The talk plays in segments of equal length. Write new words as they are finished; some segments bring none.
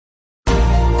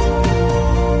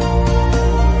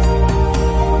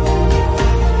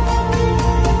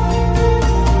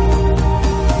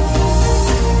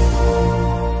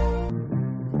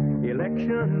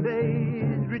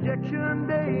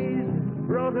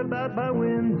about by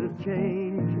winds of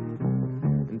change.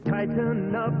 And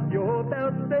tighten up your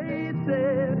belts, they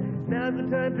said, now's the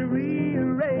time to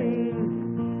rearrange.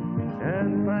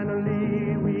 And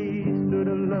finally we stood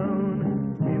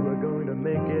alone, we were going to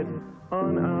make it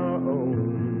on our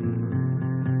own.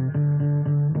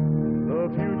 The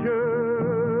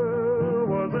future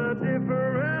was a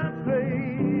different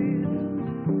place,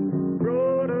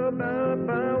 brought about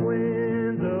by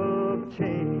winds of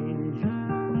change.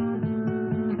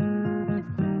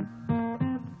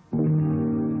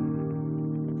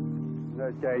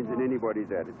 No change in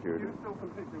anybody's attitude.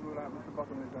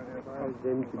 Cause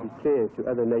them to be clear to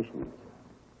other nations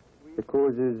the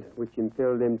causes which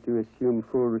impel them to assume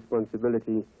full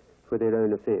responsibility for their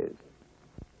own affairs,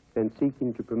 and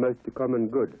seeking to promote the common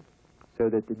good so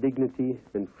that the dignity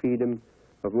and freedom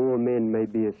of all men may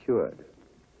be assured,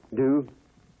 do,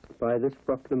 by this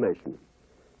proclamation,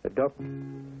 adopt,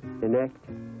 enact,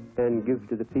 and give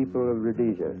to the people of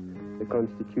Rhodesia the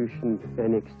Constitution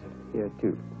annexed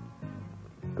hereto.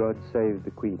 God save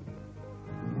the Queen.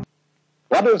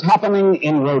 What is happening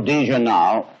in Rhodesia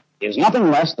now is nothing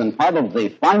less than part of the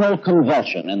final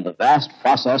convulsion in the vast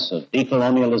process of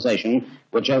decolonialization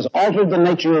which has altered the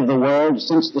nature of the world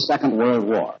since the Second World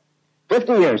War.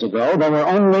 50 years ago, there were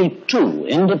only 2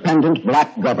 independent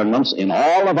black governments in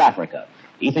all of Africa,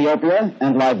 Ethiopia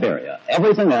and Liberia.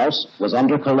 Everything else was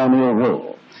under colonial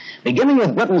rule. Beginning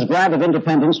with Britain's grant of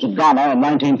independence to Ghana in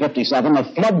 1957, a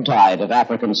flood tide of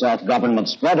African self-government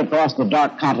spread across the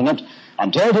dark continent.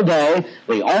 Until today,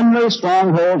 the only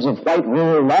strongholds of white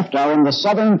rule left are in the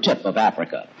southern tip of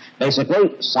Africa.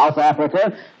 Basically, South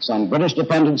Africa, some British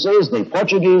dependencies, the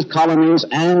Portuguese colonies,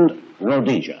 and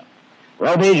Rhodesia.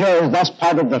 Rhodesia is thus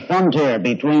part of the frontier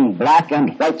between black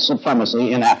and white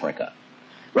supremacy in Africa.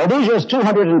 Rhodesia's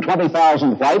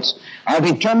 220,000 whites are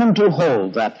determined to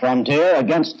hold that frontier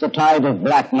against the tide of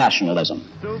black nationalism.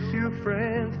 So few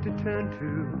friends to turn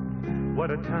to, what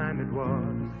a time it was,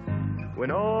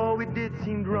 when all we did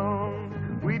seemed wrong.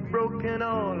 We'd broken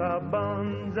all our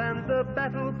bonds and the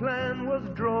battle plan was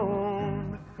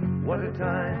drawn. What a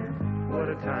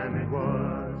time it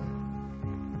was.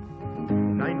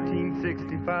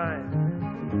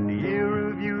 1965, the year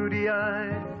of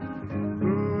UDI.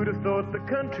 Who'd have thought the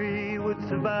country would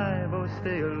survive or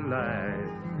stay alive?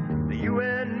 The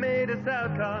UN made us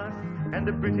outcasts, and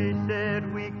the British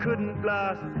said we couldn't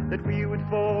last, that we would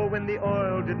fall when the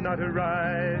oil did not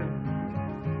arrive.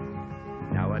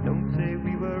 Now I don't say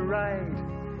we were right,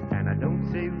 and I don't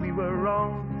say we were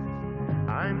wrong.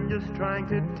 I'm just trying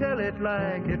to tell it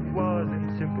like it was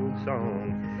in simple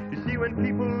song. You see, when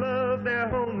people love their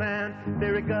homeland, they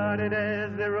regard it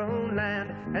as their own land,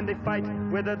 and they fight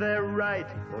whether they're right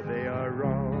or they are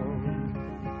wrong.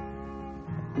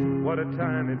 What a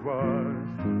time it was,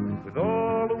 with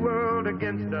all the world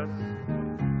against us.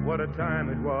 What a time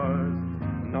it was,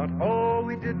 not all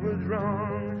we did was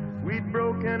wrong. We'd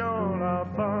broken all our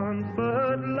bonds,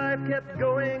 but life kept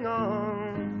going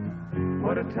on.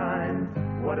 What a time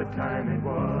it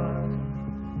was.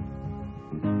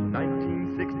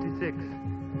 1966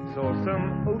 saw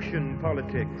some ocean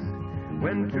politics,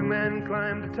 when 2 men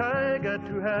climbed a tiger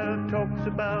to have talks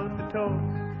about the talks.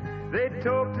 They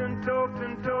talked and talked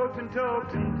and talked and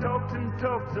talked and talked and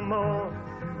talked some more.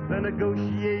 The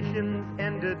negotiations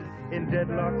ended in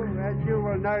deadlock. As you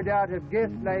will no doubt have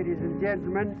guessed, ladies and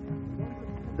gentlemen,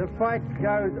 the fight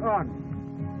goes on.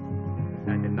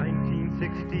 And in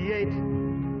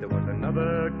 1968, there was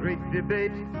another great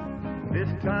debate, this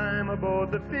time aboard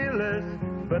the Fearless,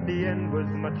 but the end was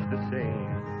much the same.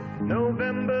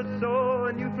 November saw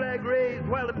a new flag raised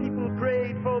while the people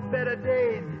prayed for better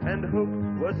days, and hope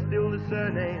was still the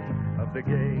surname of the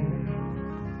game.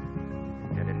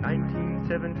 And in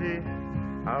 1970,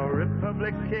 our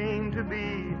republic came to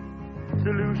be.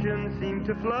 Solutions seemed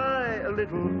to fly a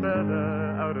little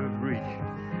further out of reach.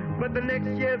 But the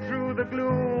next year through the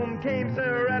gloom came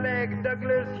Sir Alex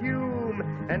Douglas Hume,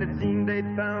 and it seemed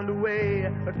they'd found a way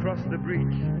across the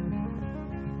breach.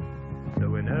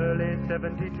 So in early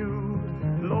 72,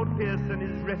 Lord Pierce and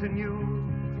his retinue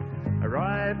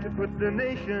arrived to put the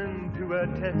nation to a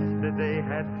test that they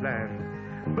had planned.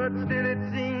 But still it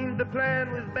seemed the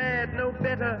plan was bad, no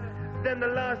better than the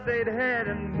last they'd had,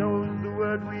 and knows the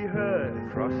word we heard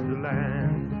across the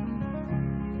land.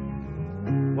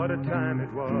 What a time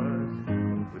it was,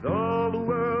 with all the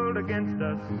world against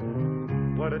us.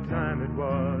 What a time it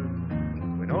was,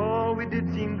 when all we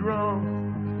did seemed wrong.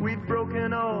 We'd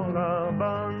broken all our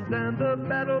bonds and the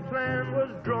battle plan was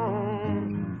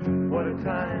drawn. What a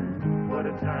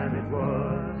time it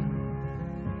was.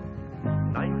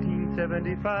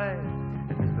 1975,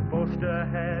 and Mr. Forster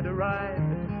had arrived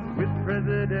with President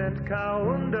President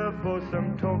Kaunda for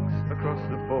some talks across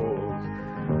the falls.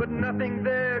 But nothing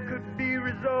there could be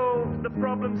resolved. The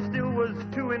problem still was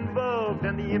too involved,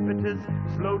 and the impetus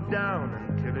slowed down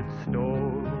until it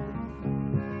stalled.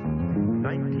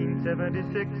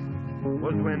 1976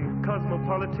 was when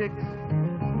cosmopolitics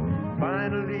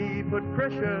finally put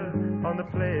pressure on the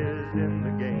players in the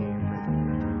game.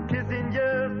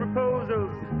 Kissinger's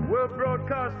proposals were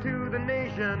broadcast to the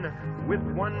nation, with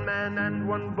one man and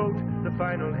one vote the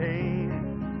final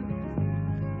aim.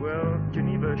 Well,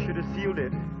 Geneva should have sealed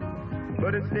it,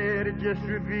 but instead it just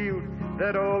revealed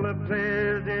that all the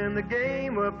players in the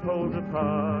game were poles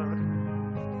apart.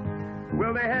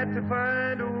 Well, they had to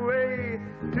find a way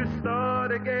to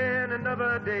start again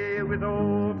another day, with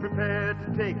all prepared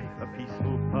to take a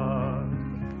peaceful part.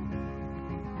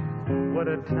 What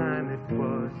a time it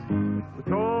was,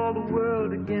 with all the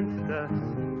world against us.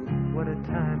 What a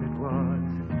time it was,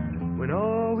 when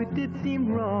all we did seemed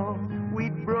wrong.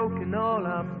 We'd broken all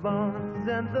our bonds,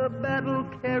 and the battle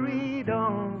carried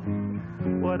on.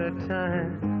 What a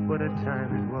time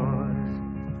it was.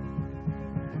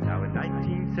 Now in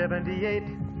 1978,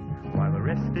 while the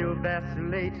rest still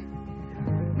vacillate,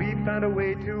 we found a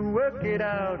way to work it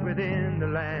out within the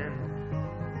land.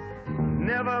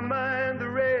 Never mind the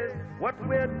rest, what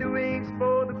we're doing's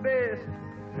for the best,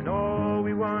 and all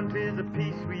we want is a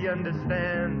peace we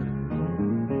understand.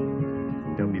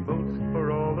 There'll be votes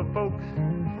for all the folks,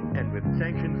 and with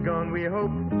sanctions gone we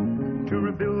hope to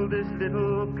rebuild this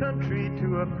little country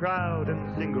to a proud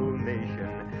and single nation.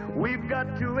 We've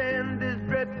got to end this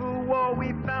dreadful war.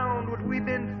 We found what we've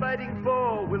been fighting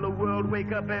for. Will the world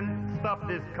wake up and stop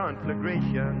this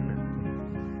conflagration?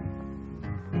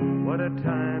 What a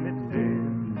time it's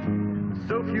been,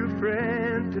 so few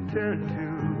friends to turn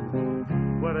to.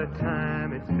 What a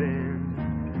time it's been,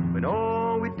 when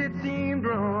all we did seemed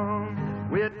wrong.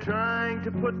 We're trying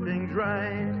to put things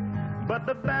right, but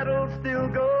the battle still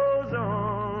goes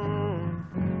on.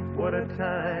 What a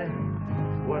time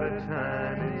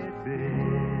it's been.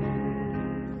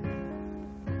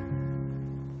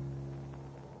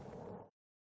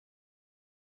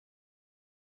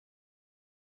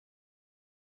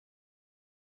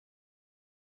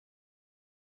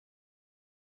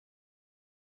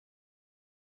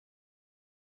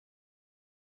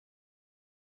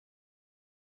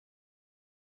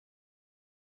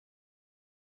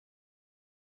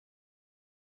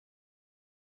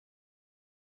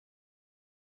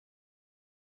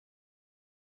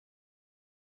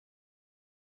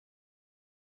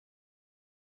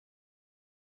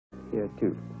 Here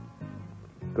too.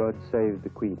 God save the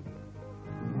Queen.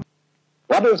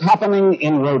 What is happening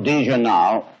in Rhodesia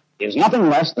now is nothing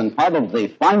less than part of the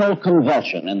final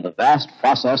convulsion in the vast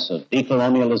process of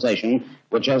decolonialization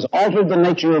which has altered the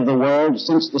nature of the world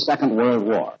since the Second World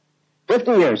War.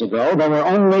 50 years ago, there were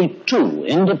only two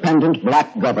independent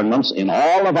black governments in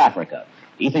all of Africa,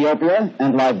 Ethiopia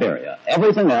and Liberia.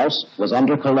 Everything else was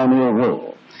under colonial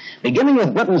rule. Beginning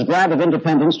with Britain's grant of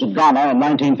independence to Ghana in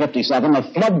 1957, a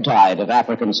flood tide of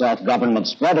African self-government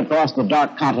spread across the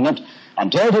dark continent.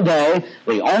 Until today,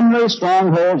 the only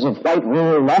strongholds of white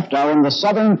rule left are in the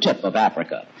southern tip of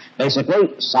Africa.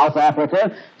 Basically, South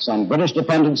Africa, some British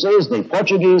dependencies, the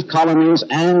Portuguese colonies,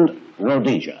 and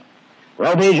Rhodesia.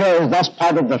 Rhodesia is thus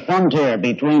part of the frontier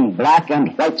between black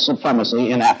and white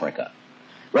supremacy in Africa.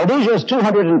 Rhodesia's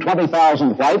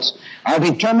 220,000 whites are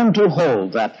determined to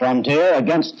hold that frontier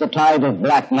against the tide of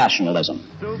black nationalism.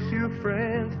 So few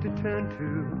friends to turn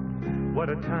to. What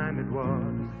a time it was,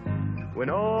 when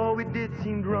all we did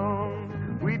seemed wrong.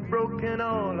 We'd broken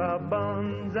all our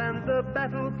bonds, and the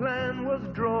battle plan was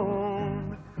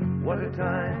drawn. What a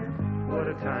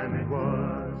time it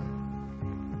was.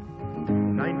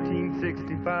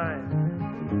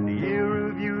 1965, the year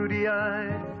of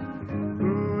UDI.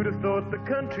 Who'd have thought the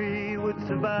country would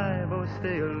survive or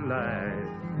stay alive?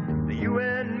 The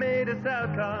UN made us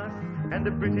outcasts, and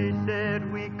the British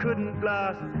said we couldn't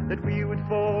last, that we would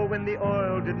fall when the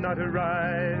oil did not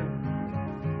arrive.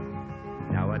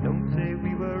 Now I don't say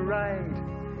we were right,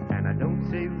 and I don't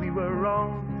say we were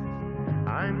wrong.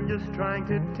 I'm just trying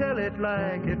to tell it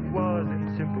like it was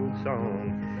in simple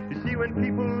song. You see, when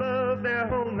people love their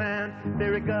homeland, they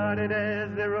regard it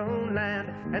as their own land,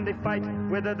 and they fight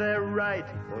whether they're right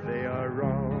or they are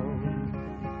wrong.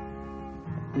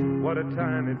 What a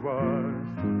time it was,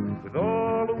 with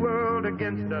all the world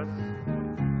against us.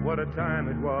 What a time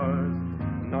it was,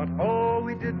 not all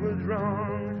we did was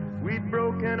wrong. We'd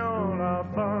broken all our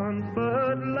bonds,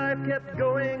 but life kept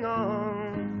going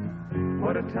on.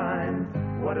 What a time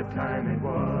it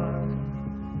was.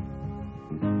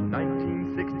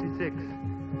 1966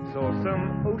 saw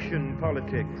some ocean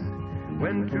politics.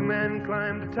 When two men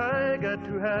climbed a tiger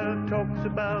to have talks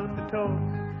about the talks.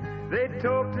 They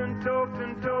talked and talked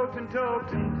and talked and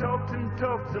talked and talked and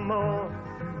talked some more.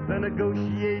 The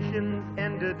negotiations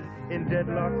ended in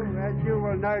deadlock. As you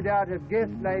will no doubt have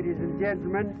guessed, ladies and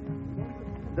gentlemen,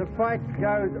 the fight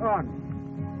goes on.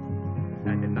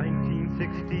 And in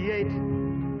 1968,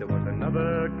 there was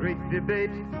another great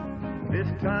debate, this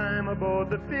time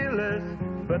aboard the Fearless,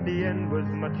 but the end was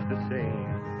much the same.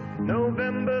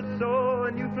 November saw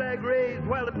a new flag raised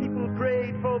while the people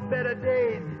prayed for better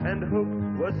days, and hope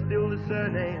was still the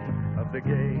surname of the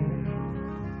game.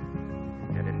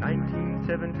 And in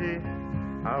 1970,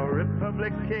 our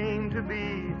republic came to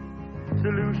be.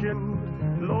 Solution,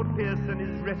 Lord Pierce and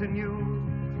his retinue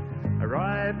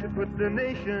arrived to put the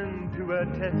nation to a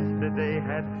test that they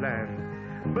had planned.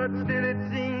 But still it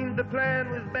seemed the plan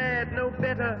was bad, no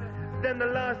better than the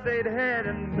last they'd had,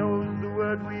 and knows the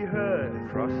word we heard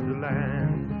across the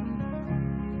land.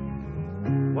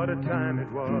 What a time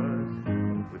it was,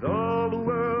 with all the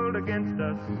world against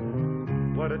us.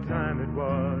 What a time it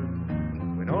was,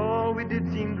 when all we did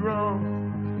seemed wrong.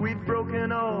 We'd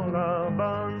broken all our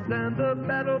bonds, and the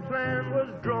battle plan was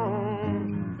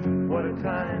drawn. What a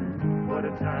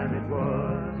time it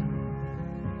was.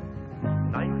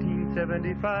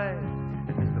 1975,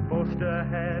 and Mr. Forster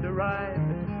had arrived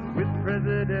with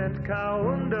President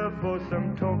Kaunda for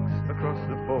some talks across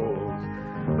the falls.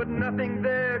 But nothing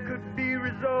there could be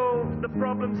resolved. The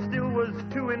problem still was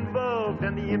too involved,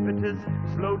 and the impetus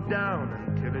slowed down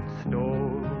until it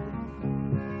stalled.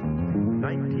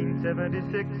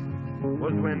 1976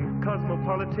 was when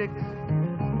cosmopolitics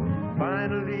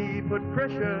finally put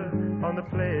pressure on the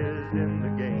players in the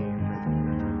game.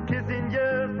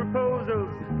 Kissinger's proposals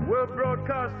were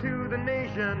broadcast to the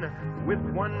nation, with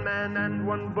one man and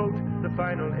one vote the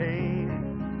final aim.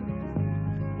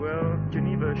 Well,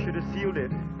 Geneva should have sealed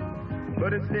it,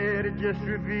 but instead it just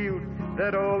revealed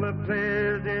that all the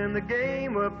players in the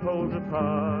game were poles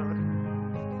apart.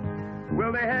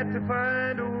 Well, they had to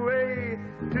find a way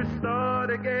to start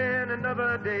again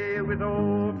another day, with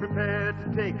all prepared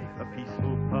to take a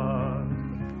peaceful part.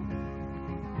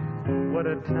 What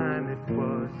a time it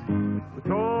was, with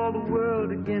all the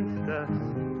world against us.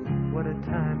 What a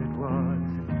time it was,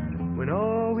 when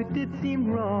all we did seemed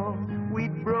wrong.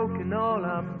 We'd broken all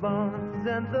our bonds,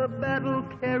 and the battle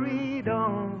carried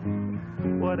on.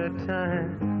 What a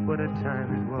time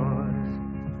it was.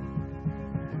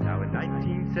 Now in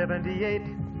 1978,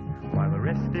 while the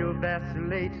rest still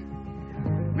vacillate,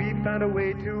 we found a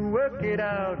way to work it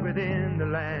out within the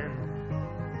land.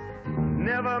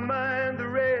 Never mind the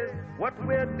rest, what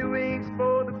we're doing's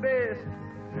for the best,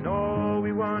 and all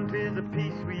we want is a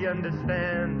peace we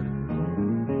understand.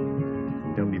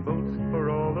 There'll be votes for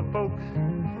all the folks,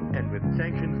 and with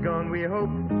sanctions gone we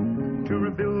hope to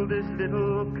rebuild this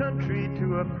little country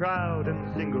to a proud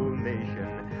and single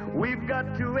nation. We've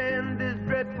got to end this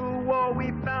dreadful war.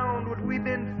 We found what we've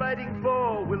been fighting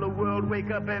for. Will the world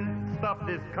wake up and stop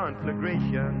this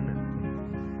conflagration?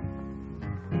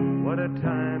 What a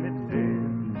time it's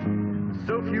been,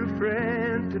 so few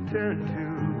friends to turn to.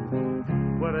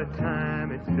 What a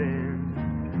time it's been,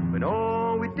 when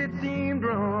all we did seemed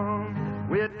wrong.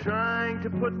 We're trying to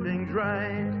put things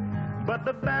right, but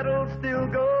the battle still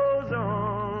goes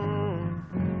on.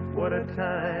 What a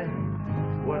time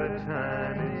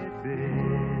it's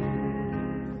been.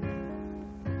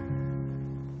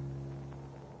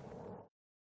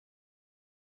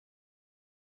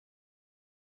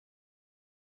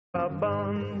 Our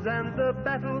bonds and the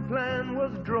battle plan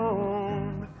was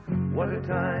drawn. What a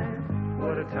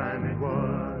time it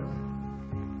was.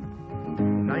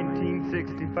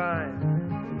 1965,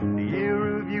 the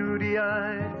year of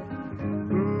UDI.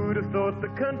 Who'd have thought the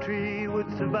country would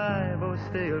survive or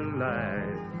stay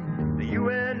alive? The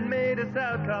UN made us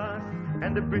outcasts,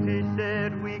 and the British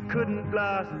said we couldn't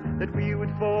last, that we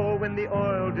would fall when the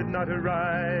oil did not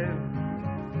arrive.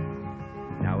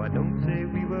 Now I don't say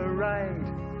we were right,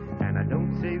 and I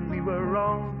don't say we were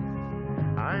wrong.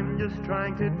 I'm just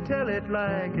trying to tell it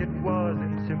like it was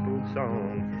in simple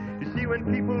song. You see, when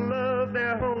people love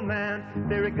their homeland,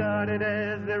 they regard it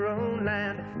as their own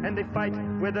land, and they fight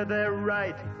whether they're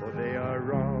right or they are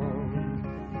wrong.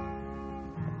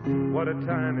 What a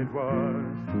time it was,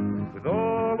 with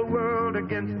all the world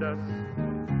against us.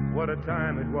 What a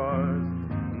time it was,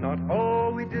 not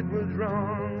all we did was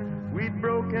wrong. We'd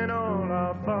broken all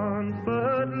our bonds,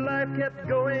 but life kept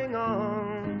going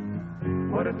on.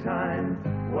 What a time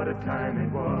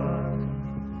it was.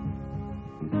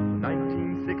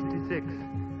 1966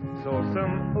 saw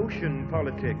some ocean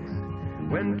politics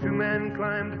when two men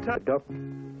climbed a adopt,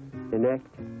 enact,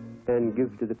 and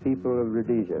give to the people of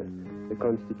Rhodesia the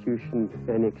constitution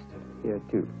annexed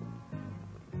hereto.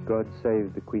 God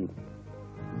save the Queen.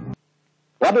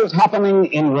 What is happening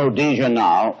in Rhodesia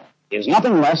now is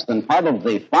nothing less than part of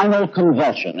the final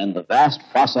convulsion in the vast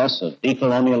process of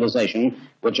decolonialization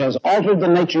which has altered the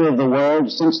nature of the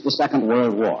world since the Second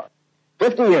World War.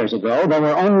 50 years ago, there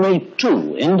were only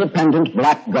 2 independent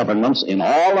black governments in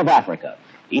all of Africa,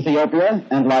 Ethiopia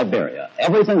and Liberia.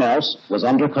 Everything else was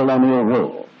under colonial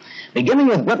rule. Beginning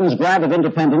with Britain's grant of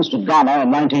independence to Ghana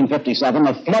in 1957,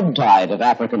 a flood tide of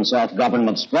African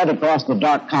self-government spread across the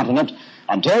dark continent.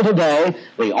 Until today,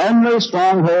 the only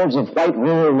strongholds of white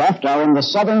rule left are in the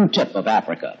southern tip of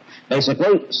Africa.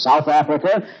 Basically, South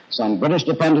Africa, some British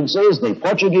dependencies, the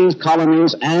Portuguese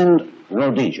colonies, and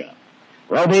Rhodesia.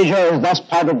 Rhodesia is thus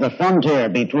part of the frontier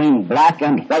between black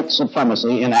and white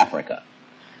supremacy in Africa.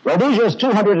 Rhodesia's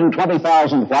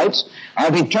 220,000 whites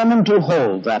are determined to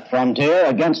hold that frontier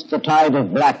against the tide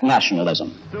of black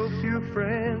nationalism. So few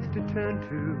friends to turn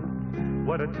to,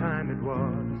 what a time it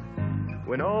was,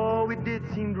 when all we did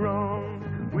seemed wrong.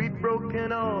 We'd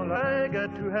broken all, I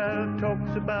got to have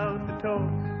talks about the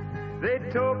talks. They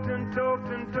talked and talked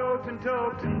and talked and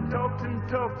talked and talked and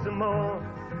talked some more.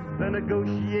 The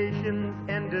negotiations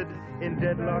ended in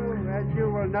deadlock. As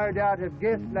you will no doubt have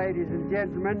guessed, ladies and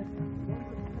gentlemen,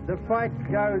 the fight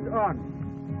goes on.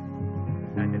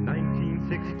 And in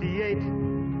 1968,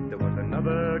 there was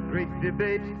another great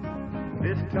debate,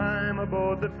 this time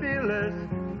aboard the Fearless,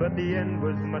 but the end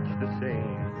was much the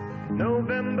same.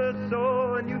 November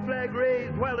saw a new flag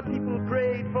raised while the people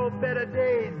prayed for better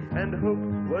days, and hope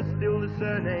was still the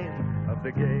surname of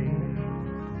the game.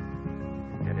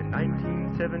 And in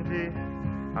 1970,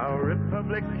 our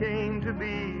republic came to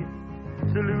be.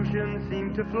 Solutions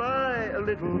seemed to fly a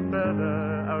little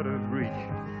further out of reach.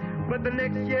 But the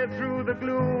next year through the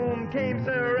gloom came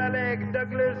Sir Alex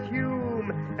Douglas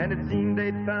Hume, and it seemed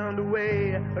they'd found a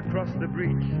way across the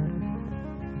breach.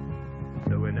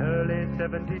 So in early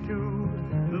 72,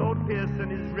 Lord Pierce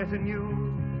and his retinue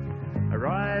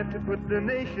arrived to put the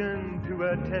nation to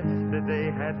a test that they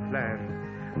had planned.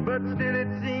 But still it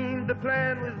seemed the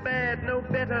plan was bad, no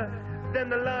better than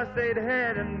the last they'd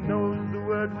had, and knows the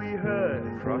word we heard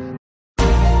across.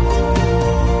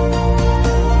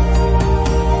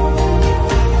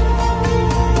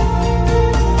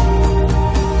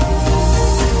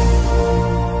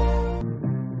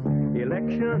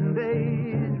 Election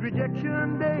days,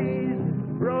 rejection days,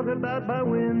 brought about by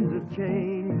winds of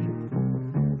change.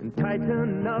 And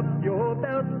tighten up your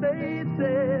belts, they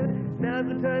said, now's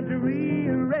the time to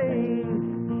rearrange.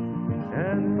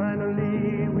 And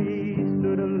finally we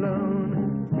stood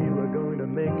alone, we were going to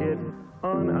make it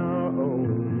on our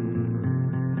own.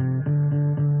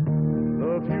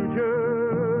 The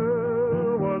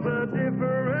future was a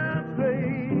different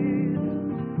place,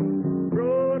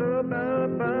 brought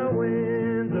about by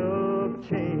winds of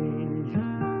change.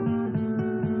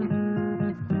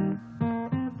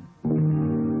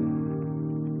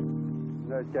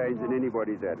 No change in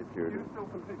anybody's attitude.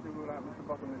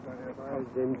 Cause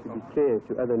them to declare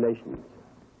to other nations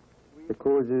the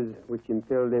causes which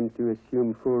impel them to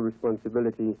assume full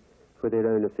responsibility for their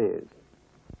own affairs,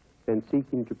 and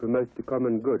seeking to promote the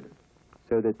common good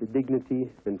so that the dignity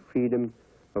and freedom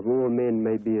of all men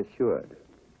may be assured.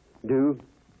 Do,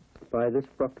 by this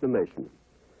proclamation,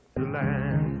 The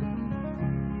land,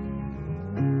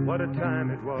 what a time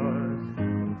it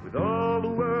was, with all the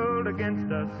world against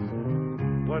us.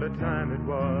 What a time it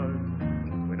was,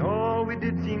 when all we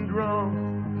did seemed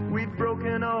wrong. We'd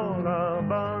broken all our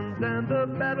bonds and the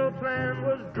battle plan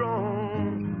was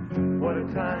drawn. What a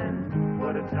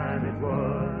time it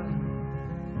was.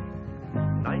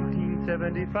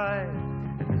 1975,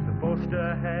 Mr.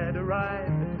 Forster had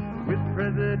arrived with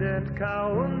President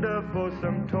Kaunda for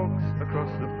some talks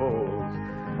across the falls.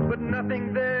 But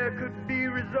nothing there could be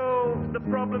resolved. The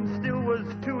problem still was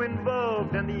too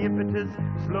involved, and the impetus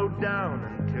slowed down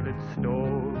until it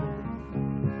stalled.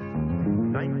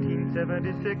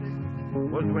 1976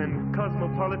 was when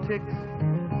cosmopolitics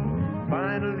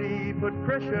finally put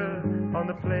pressure on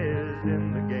the players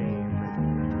in the game.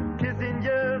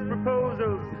 Kissinger's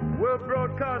proposals were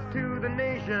broadcast to the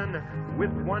nation,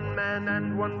 with one man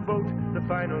and one vote the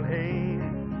final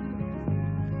aim.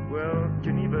 Well,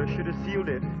 Geneva should have sealed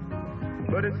it,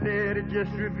 but instead it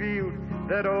just revealed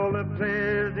that all the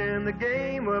players in the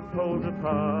game were poles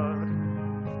apart.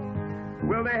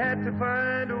 Well, they had to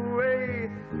find a way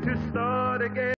to start again.